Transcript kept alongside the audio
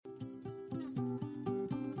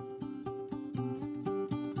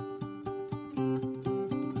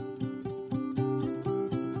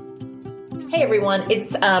Hey everyone,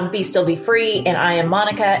 it's Be Still Be Free, and I am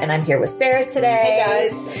Monica, and I'm here with Sarah today. Hey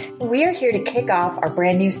guys. We are here to kick off our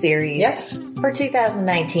brand new series for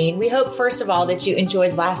 2019. We hope, first of all, that you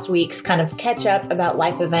enjoyed last week's kind of catch up about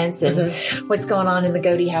life events and what's going on in the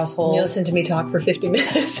Godey household. You listened to me talk for 50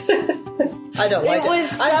 minutes. I don't like it. I'm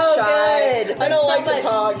shy. Good. I don't like to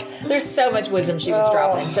talk. There's so much wisdom she was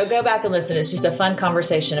dropping. So go back and listen. It's just a fun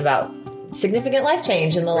conversation about significant life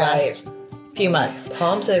change in the last few months.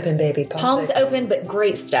 Palms open, baby. Palms open, but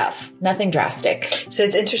great stuff. Nothing drastic. So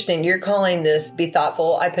it's interesting. You're calling this Be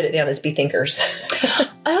Thoughtful. I put it down as Be Thinkers.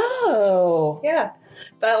 Oh. Yeah.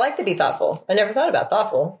 But I like to be thoughtful. I never thought about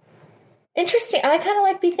thoughtful. Interesting. I kind of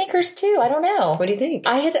like Be Thinkers too. I don't know. What do you think?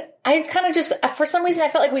 I kind of just, for some reason, I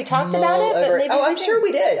felt like we talked about it. But maybe I'm sure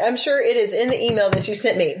we did. I'm sure it is in the email that you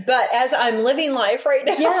sent me. But as I'm living life right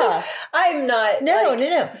now, I'm not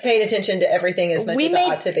paying attention to everything as much as I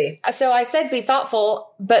ought to be. So I said be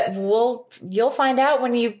thoughtful, but you'll find out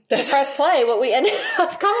when you press play what we ended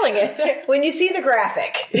up calling it. When you see the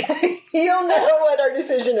graphic, you'll know what our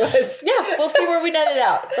decision was. Yeah, we'll see where we netted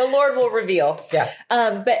out. The Lord will reveal. Yeah.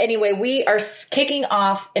 But anyway, we are kicking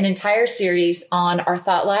off an entire series on our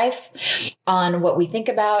thought life, on what we think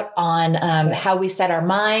about, on how we set our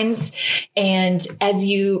minds. And I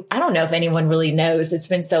don't know if anyone really knows, it's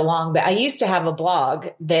been so long, but I used to have a blog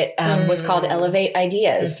that was called Elevate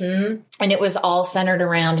Ideas. Mm-hmm. And it was all centered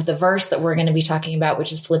around the verse that we're going to be talking about,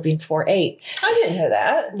 which is Philippians 4:8. I didn't know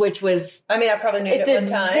that. Which was... I mean, I probably knew it at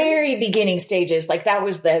one time. At the very beginning stages. Like that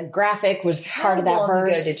was the graphic, was part of that verse. How long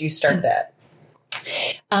ago did you start that?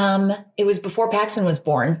 It was before Paxton was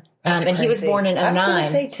born. And he was born in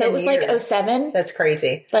 2009. So it was like 2007. That's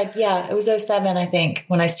crazy. It was 2007, I think,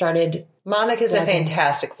 when I started. Monica's a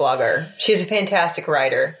fantastic blogger. She's a fantastic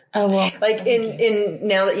writer. Oh, well. Like in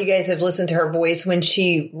now that you guys have listened to her voice, when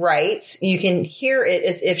she writes, you can hear it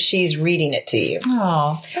as if she's reading it to you.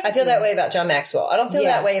 Oh. I feel that way about John Maxwell. I don't feel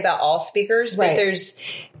that way about all speakers, but there's,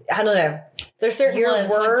 I don't know. There's certain your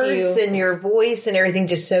words and your voice and everything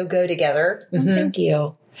just so go together. Mm-hmm. Oh, thank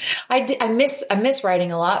you. I miss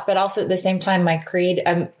writing a lot, but also at the same time,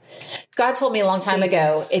 God told me a long time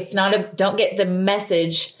ago, it's not don't get the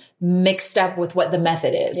message mixed up with what the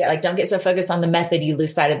method is. Yeah. Like, don't get so focused on the method, you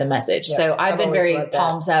lose sight of the message. Yeah. So I've been very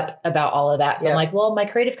palms up about all of that. So I'm like, well, my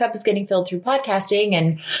creative cup is getting filled through podcasting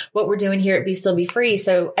and what we're doing here at Be Still Be Free.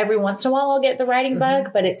 So every once in a while I'll get the writing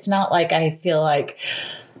bug, but it's not like I feel like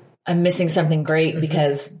I'm missing something great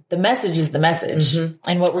because the message is the message. Mm-hmm.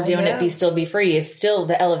 And what we're doing at Be Still Be Free is still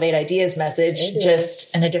the Elevate Ideas message,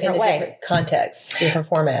 just in a different way. Different context, different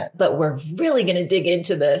format. But we're really going to dig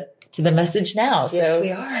into the message now. Yes,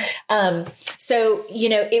 we are. So,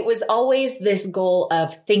 it was always this goal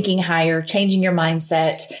of thinking higher, changing your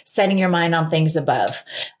mindset, setting your mind on things above.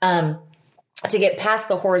 To get past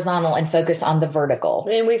the horizontal and focus on the vertical.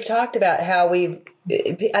 And we've talked about how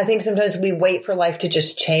I think sometimes we wait for life to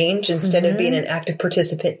just change instead of being an active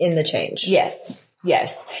participant in the change. Yes.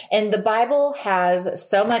 And the Bible has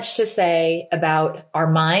so much to say about our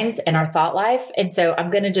minds and our thought life. And so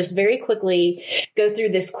I'm going to just very quickly go through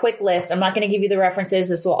this quick list. I'm not going to give you the references.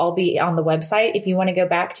 This will all be on the website if you want to go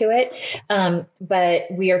back to it. But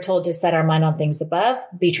we are told to set our mind on things above,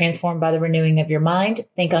 be transformed by the renewing of your mind,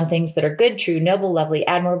 think on things that are good, true, noble, lovely,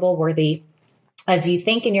 admirable, worthy. As you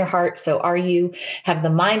think in your heart, so are you. Have the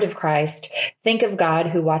mind of Christ. Think of God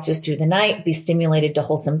who watches through the night. Be stimulated to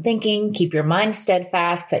wholesome thinking. Keep your mind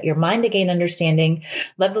steadfast. Set your mind to gain understanding.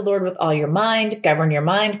 Love the Lord with all your mind. Govern your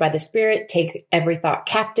mind by the Spirit. Take every thought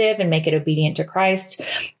captive and make it obedient to Christ.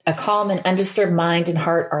 A calm and undisturbed mind and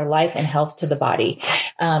heart are life and health to the body.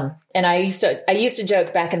 And I used to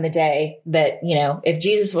joke back in the day that, if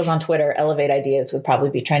Jesus was on Twitter, Elevate Ideas would probably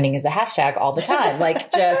be trending as a hashtag all the time.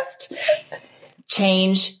 Like, just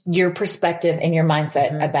change your perspective and your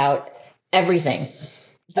mindset about everything.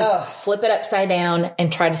 Just flip it upside down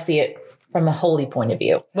and try to see it from a holy point of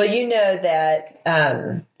view. Well, you know that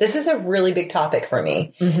this is a really big topic for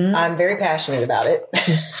me. Mm-hmm. I'm very passionate about it.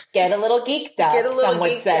 Get a little geeked up, some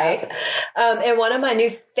would say. And one of my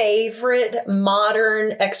new favorite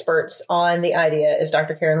modern experts on the idea is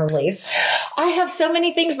Dr. Carolyn Leaf. I have so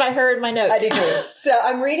many things by her in my notes. I do too. So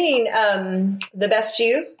I'm reading The Best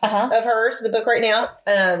You of hers, the book right now.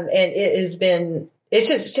 And it has been... It's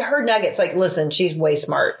just her nuggets. Like, listen, she's way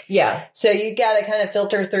smart. Yeah. So you got to kind of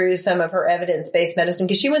filter through some of her evidence-based medicine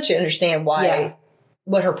because she wants you to understand why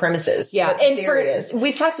what her premise is. Yeah. And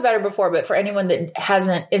we've talked about her before, but for anyone that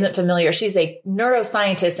isn't familiar, she's a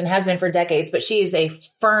neuroscientist and has been for decades, but she is a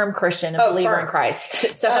firm Christian, a believer in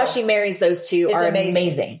Christ. So how she marries those two are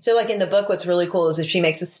amazing. So like in the book, what's really cool is if she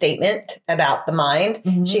makes a statement about the mind,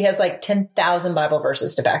 she has like 10,000 Bible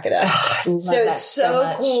verses to back it up. So it's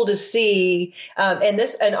so cool to see. And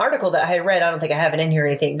an article that I had read, I don't think I have it in here or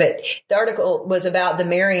anything, but the article was about the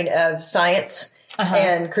marrying of science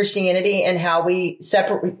and Christianity and how we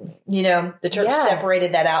separate, the church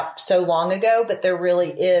separated that out so long ago, but there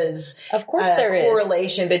really is, of course, there is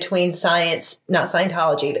correlation between science, not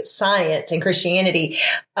Scientology, but science and Christianity.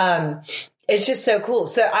 It's just so cool.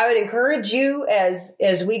 So I would encourage you as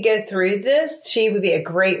we go through this, she would be a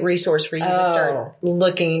great resource for you to start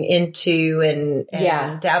looking into and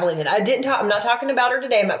dabbling in. I'm not talking about her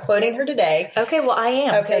today. I'm not quoting her today. Okay. Well, I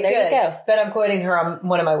am. Okay, so there you go. But I'm quoting her on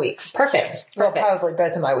one of my weeks. Perfect. So, well, probably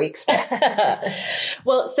both of my weeks.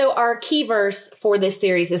 Well, so our key verse for this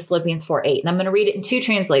series is Philippians 4:8, and I'm going to read it in two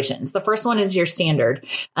translations. The first one is your standard,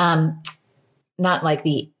 not like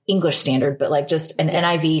the English standard, but like just an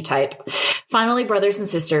NIV type. Finally, brothers and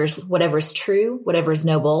sisters, whatever is true, whatever is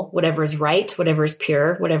noble, whatever is right, whatever is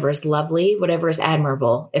pure, whatever is lovely, whatever is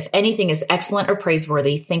admirable, if anything is excellent or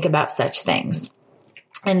praiseworthy, think about such things.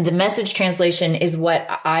 And the Message translation is what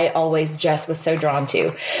I always just was so drawn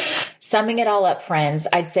to. Summing it all up, friends,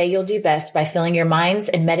 I'd say you'll do best by filling your minds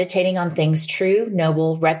and meditating on things true,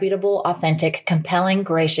 noble, reputable, authentic, compelling,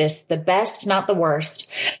 gracious, the best, not the worst,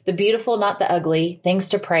 the beautiful, not the ugly, things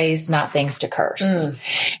to praise, not things to curse.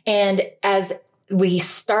 And as we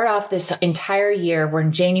start off this entire year, we're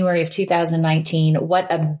in January of 2019,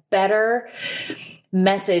 what a better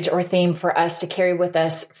message or theme for us to carry with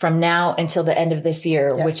us from now until the end of this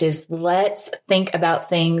year, which is let's think about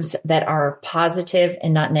things that are positive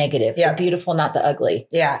and not negative, the beautiful, not the ugly.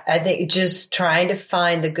 Yeah. I think just trying to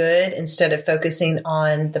find the good instead of focusing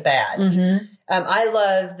on the bad. I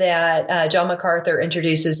love that John MacArthur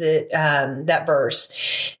introduces it, that verse.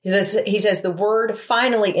 He says, the word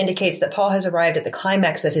finally indicates that Paul has arrived at the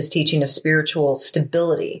climax of his teaching of spiritual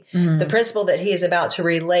stability. The principle that he is about to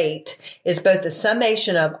relate is both the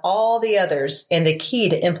summation of all the others and the key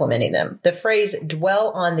to implementing them. The phrase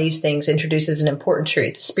dwell on these things introduces an important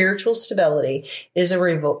truth. Spiritual stability is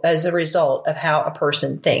as a result of how a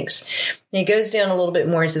person thinks. And he goes down a little bit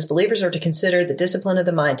more. He says, believers are to consider the discipline of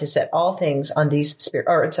the mind to set all things on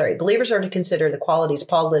believers are to consider the qualities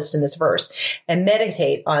Paul lists in this verse and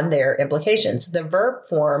meditate on their implications. The verb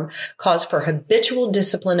form calls for habitual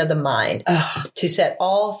discipline of the mind to set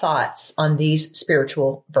all thoughts on these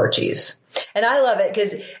spiritual virtues. And I love it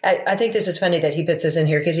because I think this is funny that he puts this in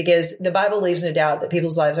here because he goes, the Bible leaves no doubt that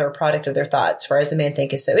people's lives are a product of their thoughts. For as a man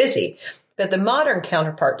thinketh, so is he. But the modern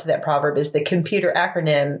counterpart to that proverb is the computer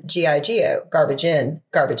acronym GIGO, garbage in,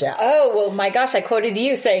 garbage out. Oh, well, my gosh, I quoted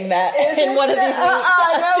you saying that in one of these weeks.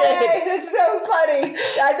 It's so funny.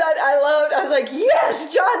 I was like,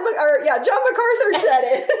 yes, John MacArthur said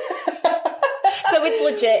it. So it's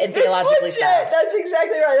legit and theologically sound. That's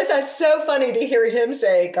exactly right. That's so funny to hear him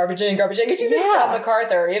say garbage in, garbage out. Because you think John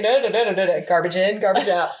MacArthur, garbage in, garbage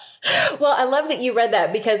out. Well, I love that you read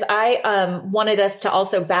that because I wanted us to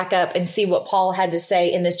also back up and see what Paul had to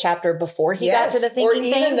say in this chapter before he got to the thinking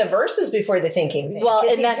thing. Or even the verses before the thinking thing. Well,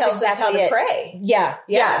 and that's exactly us how to pray.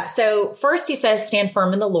 Yeah. So first he says, stand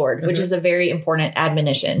firm in the Lord, which is a very important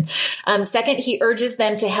admonition. Second, he urges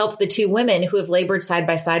them to help the two women who have labored side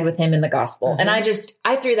by side with him in the gospel. And I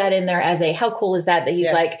threw that in there as how cool is that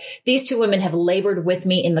he's like, these two women have labored with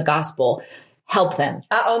me in the gospel. Help them.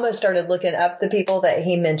 I almost started looking up the people that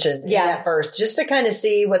he mentioned in that verse just to kind of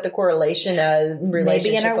see what the correlation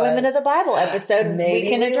relationship Maybe in our was. Women of the Bible episode, we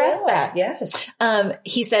can address that. Yes.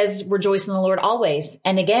 He says, rejoice in the Lord always.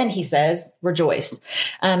 And again, he says, rejoice.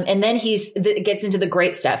 And then gets into the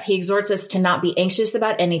great stuff. He exhorts us to not be anxious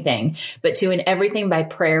about anything, but to in everything by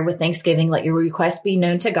prayer with thanksgiving, let your requests be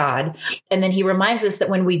known to God. And then he reminds us that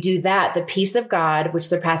when we do that, the peace of God, which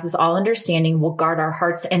surpasses all understanding, will guard our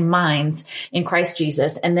hearts and minds in Christ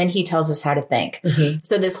Jesus. And then he tells us how to think.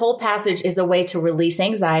 So this whole passage is a way to release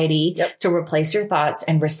anxiety, to replace your thoughts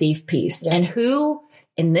and receive peace. And who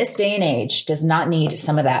in this day and age does not need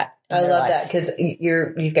some of that? I love that because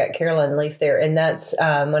you've got Caroline Leaf there. And that's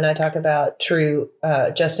when I talk about true,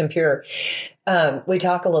 just and pure. We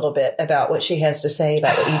talk a little bit about what she has to say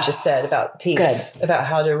about what you just said about peace, about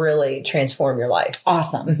how to really transform your life.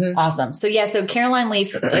 Awesome. Awesome. So so Caroline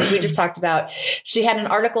Leaf, as we just talked about, she had an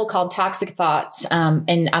article called Toxic Thoughts.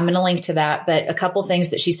 And I'm going to link to that, but a couple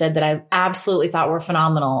things that she said that I absolutely thought were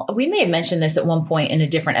phenomenal. We may have mentioned this at one point in a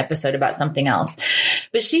different episode about something else,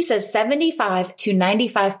 But she says 75 to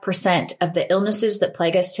 95% of the illnesses that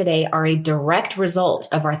plague us today are a direct result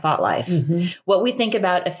of our thought life. What we think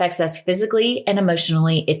about affects us physically and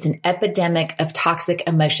emotionally. It's an epidemic of toxic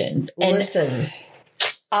emotions. And Listen.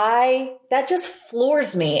 that just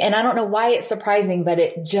floors me. And I don't know why it's surprising, but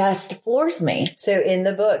it just floors me. So in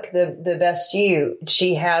the book, the Best You,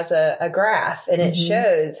 she has a graph, and it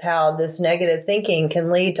shows how this negative thinking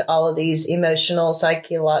can lead to all of these emotional,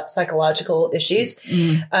 psychological issues.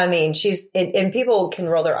 I mean, and people can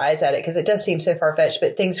roll their eyes at it because it does seem so far-fetched,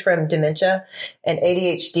 but things from dementia and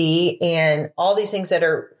ADHD and all these things that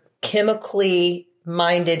are chemically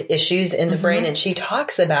minded issues in the brain. And she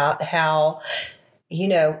talks about how,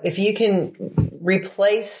 if you can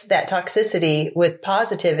replace that toxicity with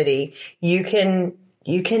positivity, you can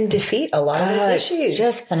defeat a lot of those issues. It's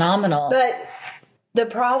just phenomenal. But the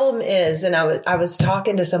problem is, and I was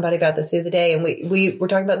talking to somebody about this the other day, and we were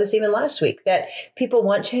talking about this even last week, that people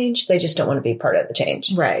want change. They just don't want to be part of the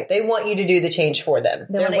change. Right. They want you to do the change for them.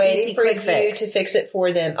 They're waiting for you to fix it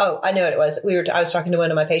for them. Oh, I know what it was. I was talking to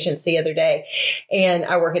one of my patients the other day, and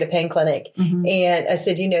I work at a pain clinic. And I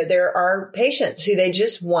said, there are patients who they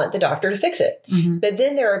just want the doctor to fix it. But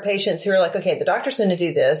then there are patients who are like, okay, the doctor's going to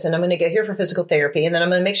do this, and I'm going to go here for physical therapy, and then I'm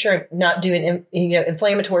going to make sure I'm not doing,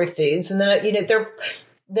 inflammatory foods. And then,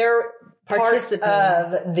 they're participating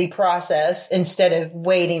of the process instead of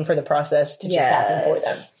waiting for the process to just happen for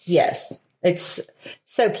them. Yes. It's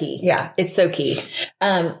so key. Yeah. It's so key.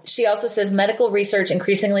 She also says medical research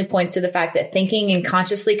increasingly points to the fact that thinking and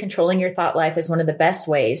consciously controlling your thought life is one of the best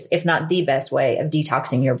ways, if not the best way, of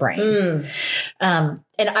detoxing your brain.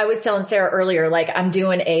 And I was telling Sarah earlier, I'm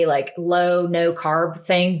doing a low, no carb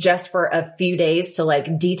thing just for a few days to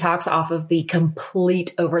detox off of the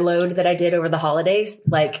complete overload that I did over the holidays.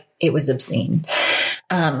 It was obscene.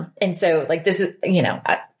 And so this is,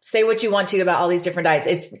 say what you want to about all these different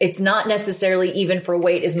diets. It's not necessarily even for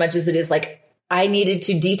weight as much as it is I needed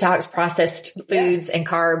to detox processed foods and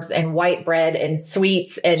carbs and white bread and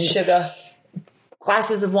sweets and sugar,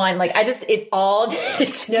 glasses of wine. It all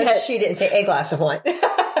needed to No, she didn't say a glass of wine.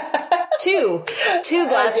 two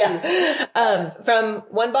glasses from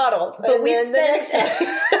one bottle. But we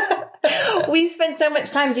spend so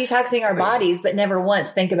much time detoxing our bodies, but never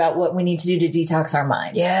once think about what we need to do to detox our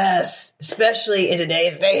mind. Yes. Especially in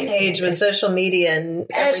today's day and age with social media and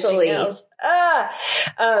everything else.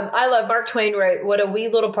 I love Mark Twain wrote, what a wee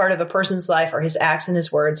little part of a person's life are his acts and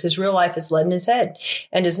his words. His real life is led in his head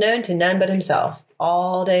and is known to none but himself.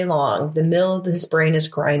 All day long, the mill of his brain is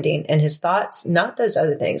grinding, and his thoughts, not those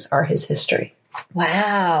other things, are his history.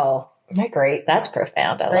 Wow. Isn't that great? That's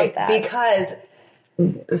profound. I like that. Because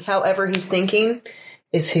however he's thinking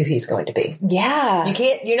is who he's going to be. Yeah.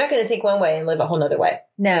 You're not going to think one way and live a whole nother way.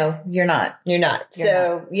 No, you're not. You're not.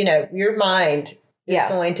 Your mind is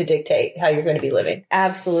going to dictate how you're going to be living.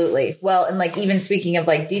 Absolutely. Well, and even speaking of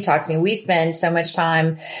detoxing, we spend so much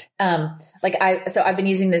time, I've been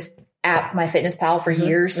using this app, MyFitnessPal, for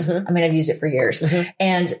years. I mean, I've used it for years.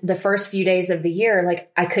 And the first few days of the year,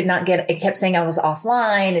 I could not it kept saying I was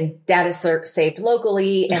offline and data saved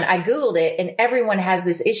locally. And I Googled it, and everyone has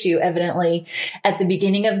this issue evidently at the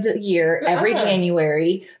beginning of the year, every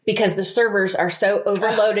January, because the servers are so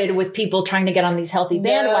overloaded with people trying to get on these healthy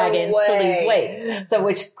bandwagons to lose weight. So,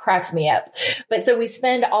 which cracks me up. But so we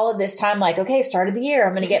spend all of this time okay, start of the year,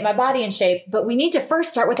 I'm going to get my body in shape, but we need to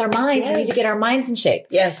first start with our minds. We need to get our minds in shape.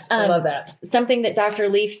 Yes. I love that. Something that Dr.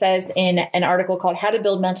 Leaf says in an article called How to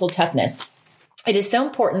Build Mental Toughness. It is so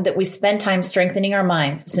important that we spend time strengthening our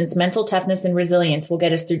minds, since mental toughness and resilience will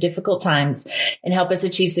get us through difficult times and help us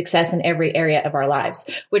achieve success in every area of our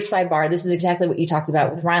lives. Which, sidebar, this is exactly what you talked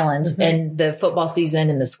about with Ryland and the football season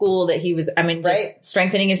and the school that he was, just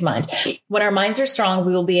strengthening his mind. When our minds are strong,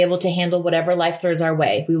 we will be able to handle whatever life throws our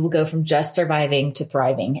way. We will go from just surviving to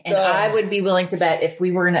thriving. And I would be willing to bet, if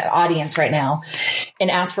we were in an audience right now and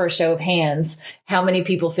asked for a show of hands, how many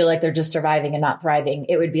people feel like they're just surviving and not thriving,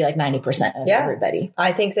 it would be 90% of everybody.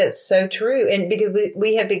 I think that's so true. And because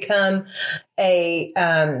we have become we've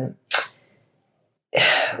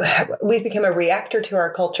become a reactor to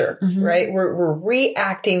our culture, right? We're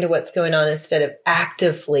reacting to what's going on instead of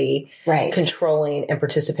actively controlling and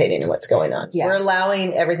participating in what's going on. Yeah. We're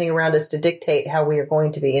allowing everything around us to dictate how we are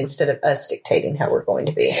going to be instead of us dictating how we're going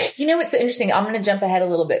to be. What's so interesting? I'm going to jump ahead a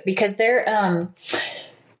little bit because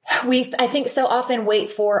I think so often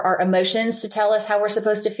wait for our emotions to tell us how we're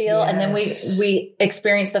supposed to feel. Yes. And then we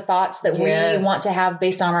experience the thoughts that Yes. we want to have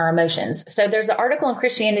based on our emotions. So there's an article in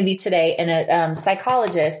Christianity Today, and a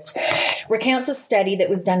psychologist recounts a study that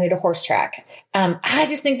was done at a horse track. I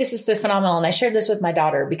just think this is so phenomenal. And I shared this with my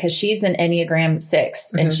daughter because she's an Enneagram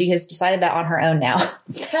 6 and she has decided that on her own now.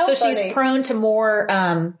 So she's prone to more,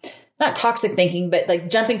 not toxic thinking, but like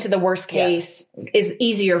jumping to the worst case is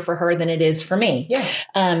easier for her than it is for me. Yeah.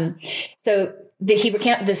 So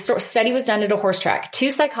this study was done at a horse track. 2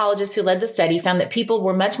 psychologists who led the study found that people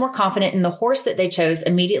were much more confident in the horse that they chose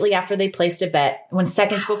immediately after they placed a bet when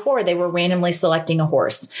seconds before they were randomly selecting a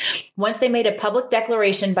horse. Once they made a public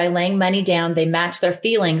declaration by laying money down, they matched their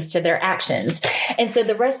feelings to their actions. And so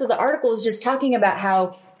the rest of the article is just talking about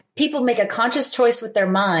how people make a conscious choice with their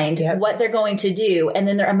mind, what they're going to do, and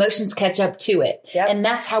then their emotions catch up to it. And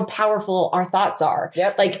that's how powerful our thoughts are.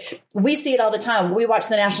 Like we see it all the time. We watch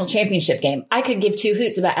the national championship game. I could give 2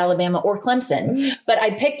 hoots about Alabama or Clemson, but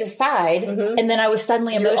I picked a side and then I was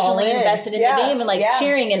suddenly emotionally invested in the game and like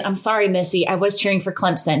cheering. And I'm sorry, Missy, I was cheering for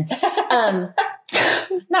Clemson. I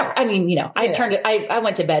turned it, I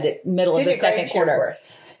went to bed at middle of the second quarter.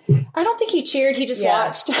 I don't think he cheered. He just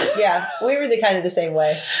watched. We were the same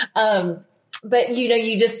way. But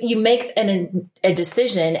you make a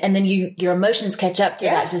decision and then your emotions catch up to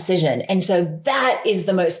that decision. And so that is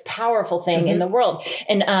the most powerful thing in the world.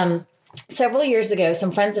 And, several years ago,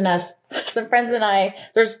 some friends and I,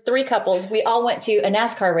 there's 3 couples. We all went to a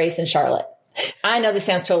NASCAR race in Charlotte. I know this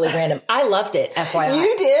sounds totally random. I loved it, FYI.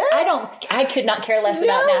 You did? I could not care less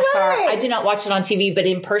about NASCAR. Way. I do not watch it on TV, but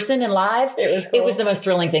in person and live, it was the most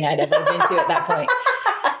thrilling thing I'd ever been to at that point.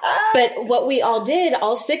 But what we all did,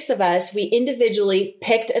 all 6 of us, we individually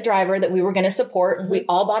picked a driver that we were going to support. We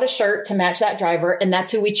all bought a shirt to match that driver, and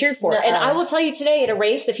that's who we cheered for. And I will tell you today at a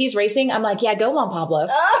race, if he's racing, I'm like, yeah, go Juan Pablo.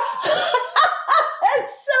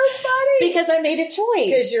 That's so funny. Because I made a choice.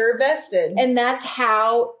 Because you're vested. And that's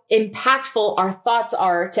how impactful our thoughts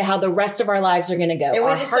are to how the rest of our lives are going to go. And we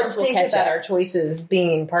our just hearts don't think about our choices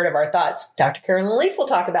being part of our thoughts. Dr. Carolyn Leaf will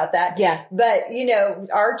talk about that. Yeah. But,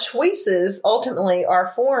 our choices ultimately are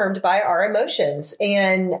formed by our emotions.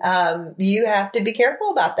 And you have to be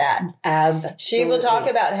careful about that. Absolutely. She will talk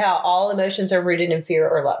about how all emotions are rooted in fear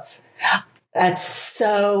or love. That's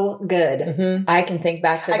so good. I can think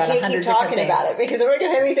back to about 100 different things. I can't keep talking about it because we're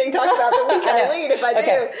going to have anything to talk about the week I lead if I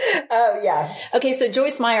do. Okay, so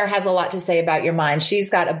Joyce Meyer has a lot to say about your mind. She's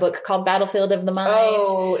got a book called Battlefield of the Mind.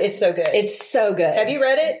 Oh, it's so good. It's so good. Have you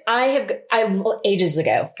read it? I ages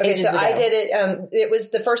ago. I did it. It was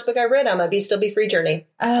the first book I read on my Be Still Be Free journey.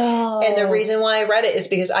 Oh. And the reason why I read it is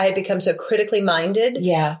because I had become so critically minded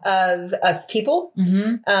of people.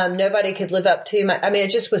 Nobody could live up to it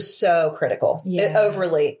just was so critical.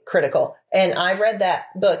 Overly critical. And I read that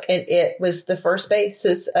book and it was the first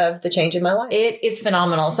basis of the change in my life. It is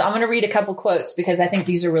phenomenal. So I'm going to read a couple quotes because I think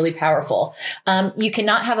these are really powerful. You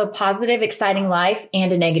cannot have a positive, exciting life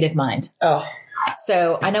and a negative mind. Oh.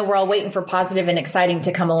 So I know we're all waiting for positive and exciting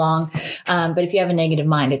to come along. But if you have a negative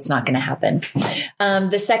mind, it's not going to happen.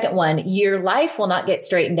 The second one, your life will not get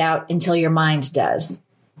straightened out until your mind does.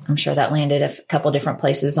 I'm sure that landed a couple different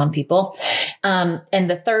places on people. And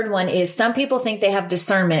the third one is some people think they have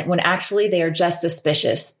discernment when actually they are just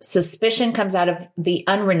suspicious. Suspicion comes out of the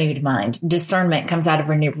unrenewed mind. Discernment comes out of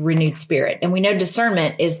renewed spirit. And we know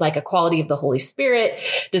discernment is like a quality of the Holy Spirit.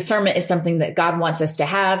 Discernment is something that God wants us to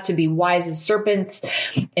have, to be wise as serpents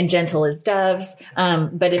and gentle as doves.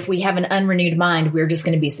 But if we have an unrenewed mind, we're just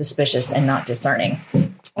going to be suspicious and not discerning.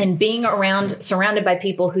 And being surrounded by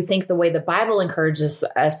people who think the way the Bible encourages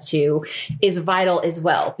us to is vital as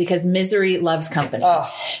well, because misery loves company. Oh.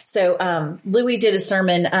 So Louis did a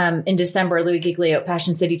sermon in December, Louis Giglio at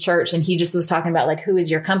Passion City Church, and he just was talking about who is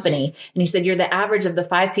your company? And he said, you're the average of the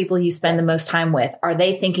 5 people you spend the most time with. Are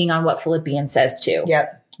they thinking on what Philippians says to?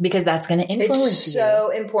 Yep. Because that's going to influence you. It's so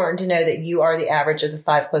important to know that you are the average of the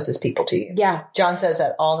 5 closest people to you. Yeah. John says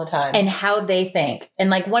that all the time. And how they think. And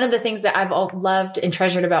one of the things that I've loved and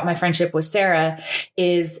treasured about my friendship with Sarah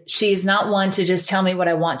is she's not one to just tell me what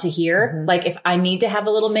I want to hear. Mm-hmm. If I need to have a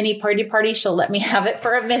little mini party, she'll let me have it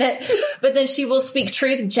for a minute. But then she will speak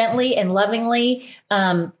truth gently and lovingly.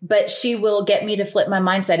 But she will get me to flip my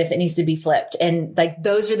mindset if it needs to be flipped. And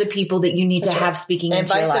those are the people that you need to have speaking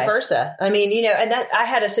into your life. And vice versa. I mean, and that I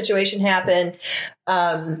had a situation happen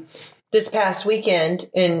this past weekend,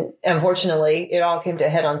 and unfortunately it all came to a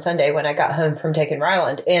head on Sunday when I got home from taking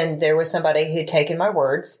Ryland, and there was somebody who'd taken my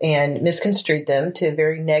words and misconstrued them to a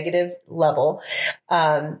very negative level,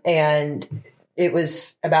 and it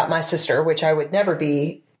was about my sister, which I would never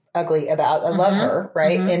be ugly about. I love her.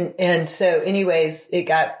 Right. And so anyways, it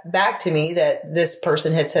got back to me that this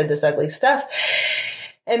person had said this ugly stuff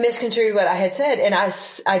and misconstrued what I had said. And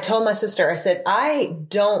I told my sister, I said, I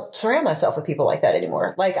don't surround myself with people like that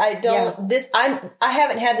anymore. Like I don't, I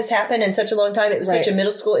haven't had this happen in such a long time. It was such a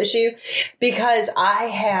middle school issue because I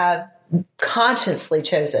have consciously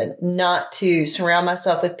chosen not to surround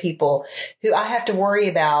myself with people who I have to worry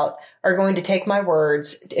about are going to take my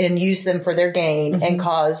words and use them for their gain and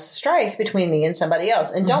cause strife between me and somebody else.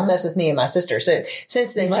 And don't mess with me and my sister. So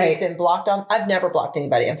since then, she's been blocked on, I've never blocked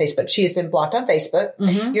anybody on Facebook. She's been blocked on Facebook.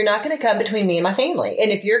 You're not going to come between me and my family.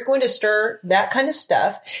 And if you're going to stir that kind of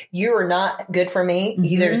stuff, you are not good for me.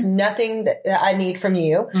 There's nothing that I need from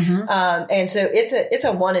you. And so it's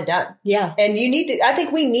a one and done. Yeah. And you need to, I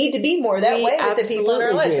think we need to be more that way with the people in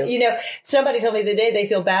our lives. Do. You know, somebody told me the day they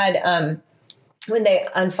feel bad, when they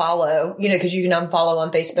unfollow, you know, because you can unfollow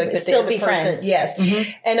on Facebook, but still be friends. Yes.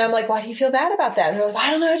 And I'm like, why do you feel bad about that? And they're like, I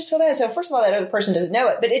don't know. I just feel bad. So first of all, that other person doesn't know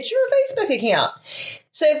it, but it's your Facebook account.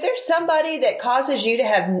 So if there's somebody that causes you to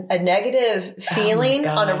have a negative feeling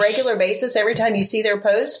on a regular basis every time you see their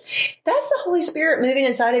post, that's the Holy Spirit moving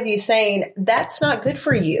inside of you saying, that's not good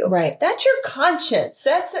for you. Right. That's your conscience.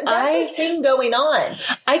 That's a thing going on.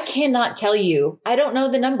 I cannot tell you. I don't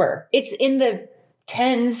know the number. It's in the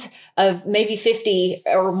tens of maybe 50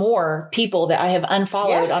 or more people that I have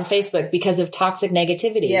unfollowed on Facebook because of toxic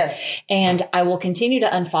negativity. Yes. And I will continue to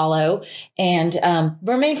unfollow and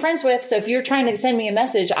remain friends with. So if you're trying to send me a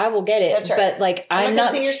message, I will get it. That's right. But like I'm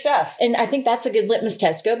not see your stuff. And I think that's a good litmus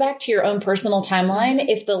test. Go back to your own personal timeline.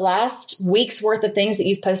 If the last week's worth of things that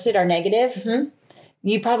you've posted are negative,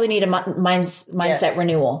 you probably need a mindset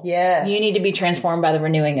renewal. Yes. You need to be transformed by the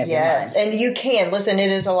renewing of your mind. And you can. Listen, it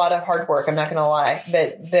is a lot of hard work. I'm not going to lie.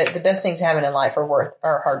 But the best things happening in life are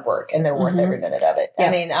hard work, and they're worth every minute of it. Yeah. I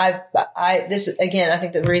mean, this again, I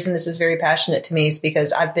think the reason this is very passionate to me is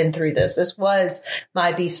because I've been through this. This was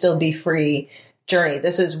my Be Still, Be Free journey.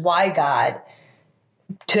 This is why God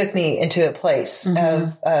took me into a place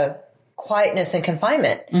of quietness and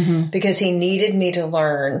confinement because he needed me to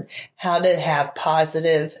learn how to have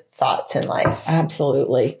positive thoughts in life.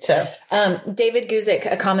 Absolutely. So, David Guzik,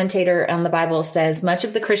 a commentator on the Bible, says much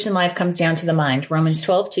of the Christian life comes down to the mind. Romans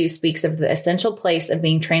 12:2 speaks of the essential place of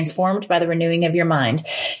being transformed by the renewing of your mind.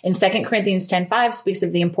 And 2 Corinthians 10:5 speaks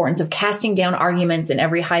of the importance of casting down arguments and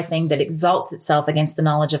every high thing that exalts itself against the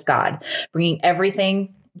knowledge of God, bringing every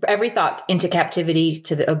thought into captivity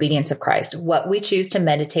to the obedience of Christ. What we choose to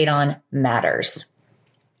meditate on matters.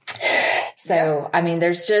 So, I mean,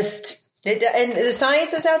 there's just... And the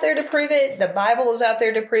science is out there to prove it. The Bible is out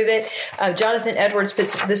there to prove it. Jonathan Edwards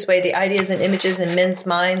puts it this way: the ideas and images in men's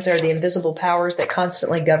minds are the invisible powers that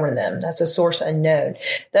constantly govern them. That's a source unknown.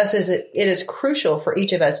 Thus, it is crucial for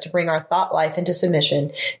each of us to bring our thought life into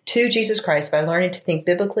submission to Jesus Christ by learning to think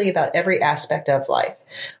biblically about every aspect of life.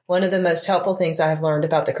 One of the most helpful things I have learned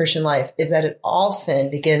about the Christian life is that all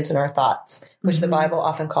sin begins in our thoughts, which the Bible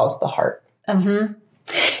often calls the heart.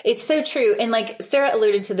 It's so true. And like Sarah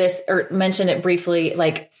alluded to this or mentioned it briefly,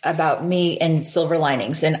 like about me and silver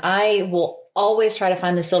linings. And I will always try to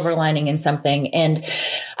find the silver lining in something. And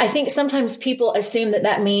I think sometimes people assume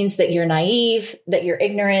that means that you're naive, that you're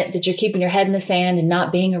ignorant, that you're keeping your head in the sand and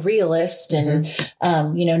not being a realist and,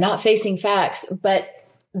 not facing facts. But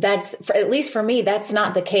that's, at least for me, that's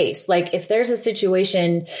not the case. Like if there's a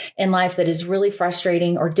situation in life that is really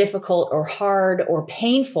frustrating or difficult or hard or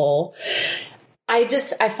painful,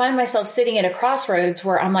 I find myself sitting at a crossroads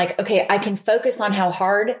where I'm like, okay, I can focus on how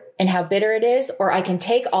hard and how bitter it is, or I can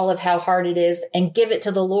take all of how hard it is and give it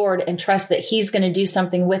to the Lord and trust that he's going to do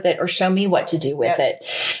something with it or show me what to do with it.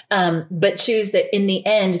 But choose that in the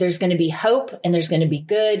end, there's going to be hope and there's going to be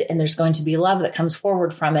good and there's going to be love that comes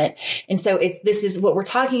forward from it. And so this is what we're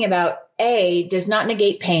talking about. A, does not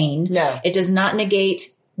negate pain. No. It does not negate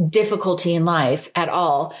difficulty in life at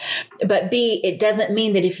all. But B, it doesn't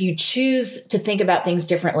mean that if you choose to think about things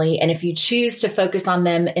differently and if you choose to focus on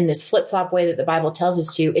them in this flip-flop way that the Bible tells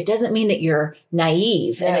us to, it doesn't mean that you're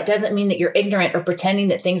naive and it doesn't mean that you're ignorant or pretending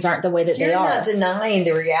that things aren't the way that they are. You're not denying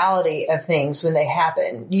the reality of things when they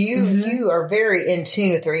happen. You are very in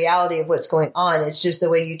tune with the reality of what's going on. It's just the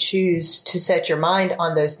way you choose to set your mind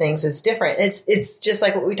on those things is different. It's just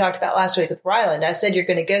like what we talked about last week with Ryland. I said, you're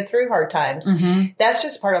going to go through hard times. That's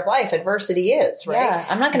just part of life. Adversity is, right? Yeah,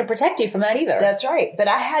 I'm not going to protect you from that either. That's right. But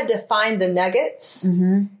I had to find the nuggets.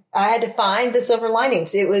 I had to find the silver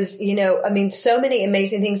linings. It was, so many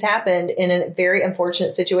amazing things happened in a very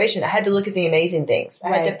unfortunate situation. I had to look at the amazing things. I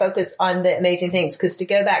had to focus on the amazing things because to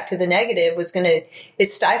go back to the negative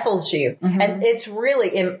it stifles you. And it's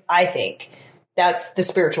really, I think, that's the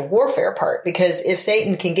spiritual warfare part, because if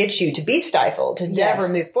Satan can get you to be stifled, to never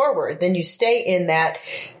move forward, then you stay in that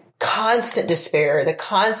constant despair, the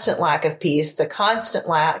constant lack of peace, the constant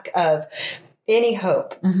lack of any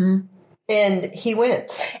hope. And he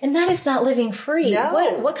wins. And that is not living free.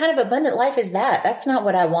 No. What kind of abundant life is that? That's not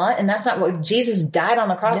what I want. And that's not what Jesus died on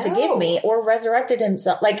the cross to give me or resurrected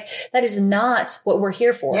himself. Like, that is not what we're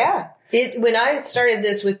here for. Yeah. When I started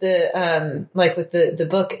this with the, with the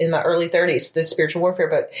book in my early 30s, the spiritual warfare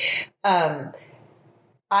book,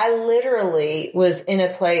 I literally was in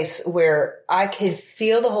a place where I could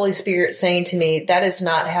feel the Holy Spirit saying to me, that is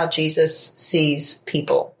not how Jesus sees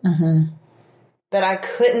people. But I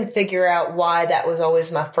couldn't figure out why that was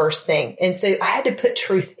always my first thing. And so I had to put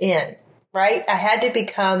truth in, right? I had to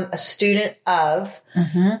become a student of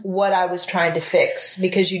what I was trying to fix,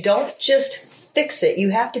 because you don't just fix it. You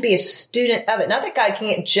have to be a student of it. Not that God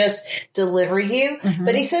can't just deliver you,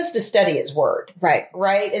 but he says to study his word. Right.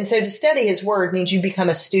 And so to study his word means you become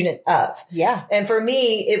a student of. Yeah. And for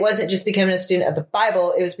me, it wasn't just becoming a student of the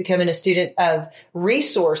Bible. It was becoming a student of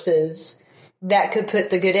resources that could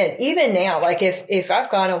put the good in. Even now, like if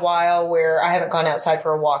I've gone a while where I haven't gone outside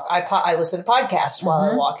for a walk, I listen to podcasts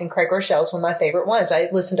while I walk, and Craig Rochelle one of my favorite ones. I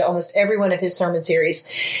listen to almost every one of his sermon series.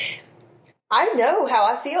 I know how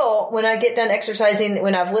I feel when I get done exercising,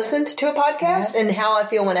 when I've listened to a podcast, and how I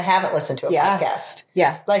feel when I haven't listened to a podcast.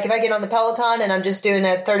 Yeah. Like if I get on the Peloton and I'm just doing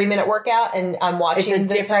a 30-minute workout and I'm watching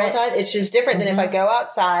the Peloton, it's just different than if I go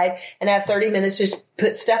outside and have 30 minutes just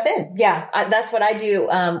put stuff in. Yeah. That's what I do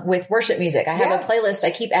with worship music. I have a playlist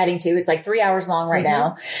I keep adding to. It's like 3 hours long right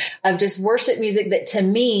now of just worship music that to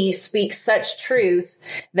me speaks such truth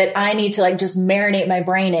that I need to like just marinate my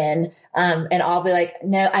brain in. And I'll be like,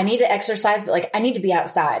 no, I need to exercise, but like, I need to be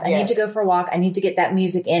outside. I need to go for a walk. I need to get that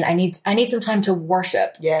music in. I need some time to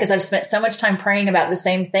worship because I've spent so much time praying about the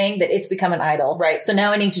same thing that it's become an idol. Right. So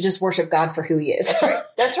now I need to just worship God for who he is. That's right.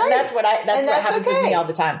 That's right. That's what happens with me all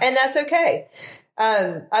the time. And that's okay.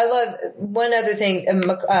 I love one other thing,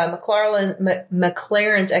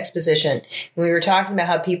 McLaren's exposition. We were talking about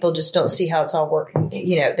how people just don't see how it's all working,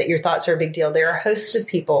 that your thoughts are a big deal. There are hosts of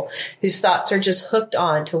people whose thoughts are just hooked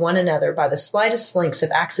on to one another by the slightest links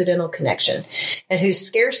of accidental connection, and who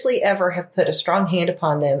scarcely ever have put a strong hand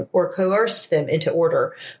upon them or coerced them into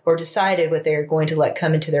order or decided what they are going to let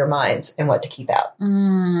come into their minds and what to keep out.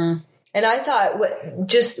 And I thought,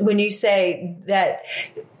 just when you say that,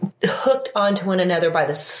 hooked onto one another by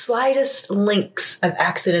the slightest links of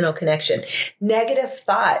accidental connection, negative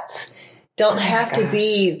thoughts don't have to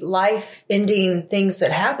be life-ending things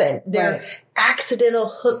that happen. They're accidental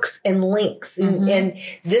hooks and links, and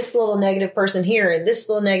this little negative person here and this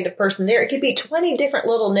little negative person there. It could be 20 different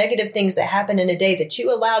little negative things that happen in a day that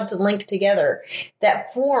you allowed to link together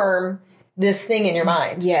that form this thing in your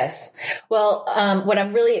mind. Yes. Well, what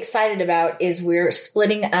I'm really excited about is we're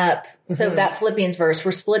splitting up. So that Philippians verse,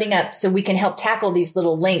 we're splitting up so we can help tackle these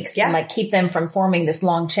little links and like keep them from forming this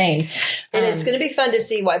long chain. And it's going to be fun to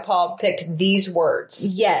see why Paul picked these words.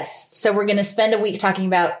 Yes. So we're going to spend a week talking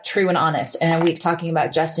about true and honest, and a week talking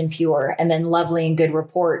about just and pure, and then lovely and good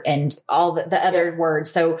report, and all the other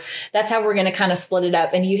words. So that's how we're going to kind of split it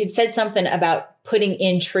up. And you had said something about putting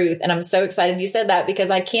in truth. And I'm so excited you said that, because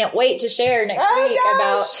I can't wait to share next week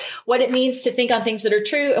about what it means to think on things that are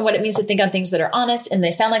true and what it means to think on things that are honest. And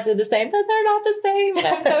they sound like they're the same, but they're not the same. And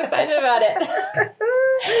I'm so excited about it.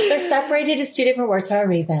 They're separated as two different words for a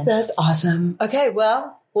reason. That's awesome. Okay,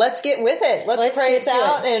 well, let's get with it. Let's pray us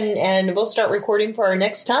out, and we'll start recording for our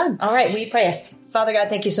next time. All right, will you pray us? Father God,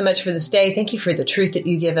 thank you so much for this day. Thank you for the truth that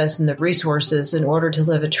you give us and the resources in order to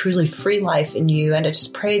live a truly free life in you. And I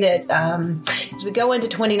just pray that as we go into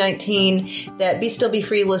 2019, that Be Still Be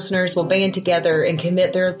Free listeners will band together and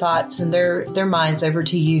commit their thoughts and their minds over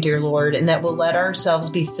to you, dear Lord, and that we'll let ourselves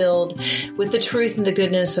be filled with the truth and the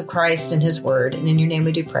goodness of Christ and his word. And in your name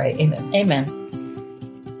we do pray. Amen. Amen.